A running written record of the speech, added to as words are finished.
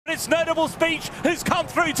It's Notable Speech who's come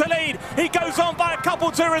through to lead. He goes on by a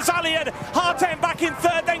couple to Rosalian. Hartem back in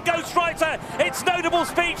third, then Ghostwriter. It's Notable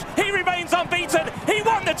Speech. He remains unbeaten. He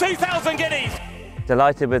won the 2,000 guineas.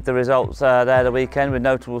 Delighted with the results there the weekend with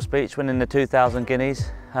Notable Speech winning the 2,000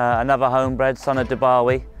 guineas. Another homebred, son of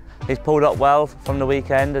Dubawi. He's pulled up well from the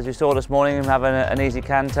weekend, as you saw this morning, him having an easy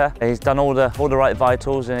canter. He's done all the right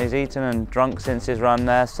vitals and he's eaten and drunk since his run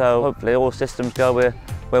there, so hopefully all systems go.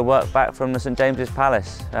 We'll work back from the St James's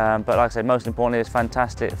Palace. But like I said, most importantly, it's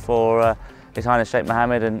fantastic for His Highness Sheikh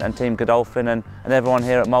Mohammed and Team Godolphin and everyone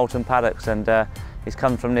here at Maktoum Paddocks. And he's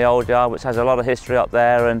come from the old yard, which has a lot of history up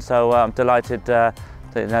there, and so I'm delighted that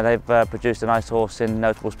they've produced a nice horse in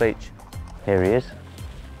Notable Speech. Here he is.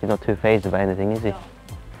 He's not too phased about anything, is he?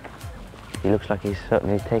 He looks like he's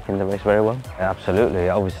certainly taken the race very well. Absolutely.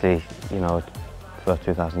 Obviously, you know, first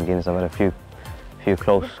 2,000 guineas, I've had a few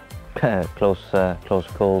close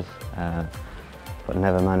calls, but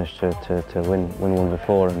never managed to win one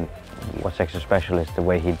before. And what's extra special is the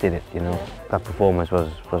way he did it. You know, that performance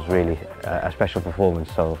was really a special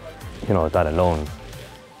performance. So, you know, that alone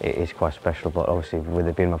is quite special. But obviously, with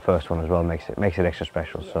it being my first one as well, makes it extra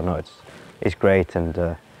special. So no, it's great, and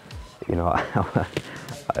you know,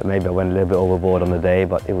 maybe I went a little bit overboard on the day,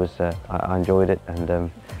 but it was I enjoyed it, and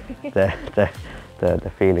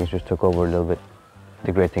the feelings just took over a little bit.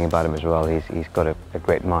 The great thing about him as well, he's got a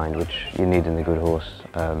great mind, which you need in a good horse.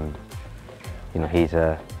 You know, he's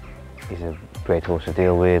a great horse to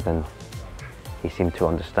deal with, and he seemed to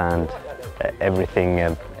understand everything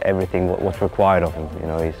what's required of him. You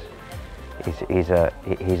know, he's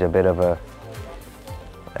a bit of a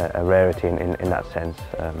rarity in that sense,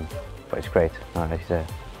 but it's great.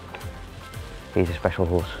 He's a special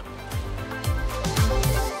horse.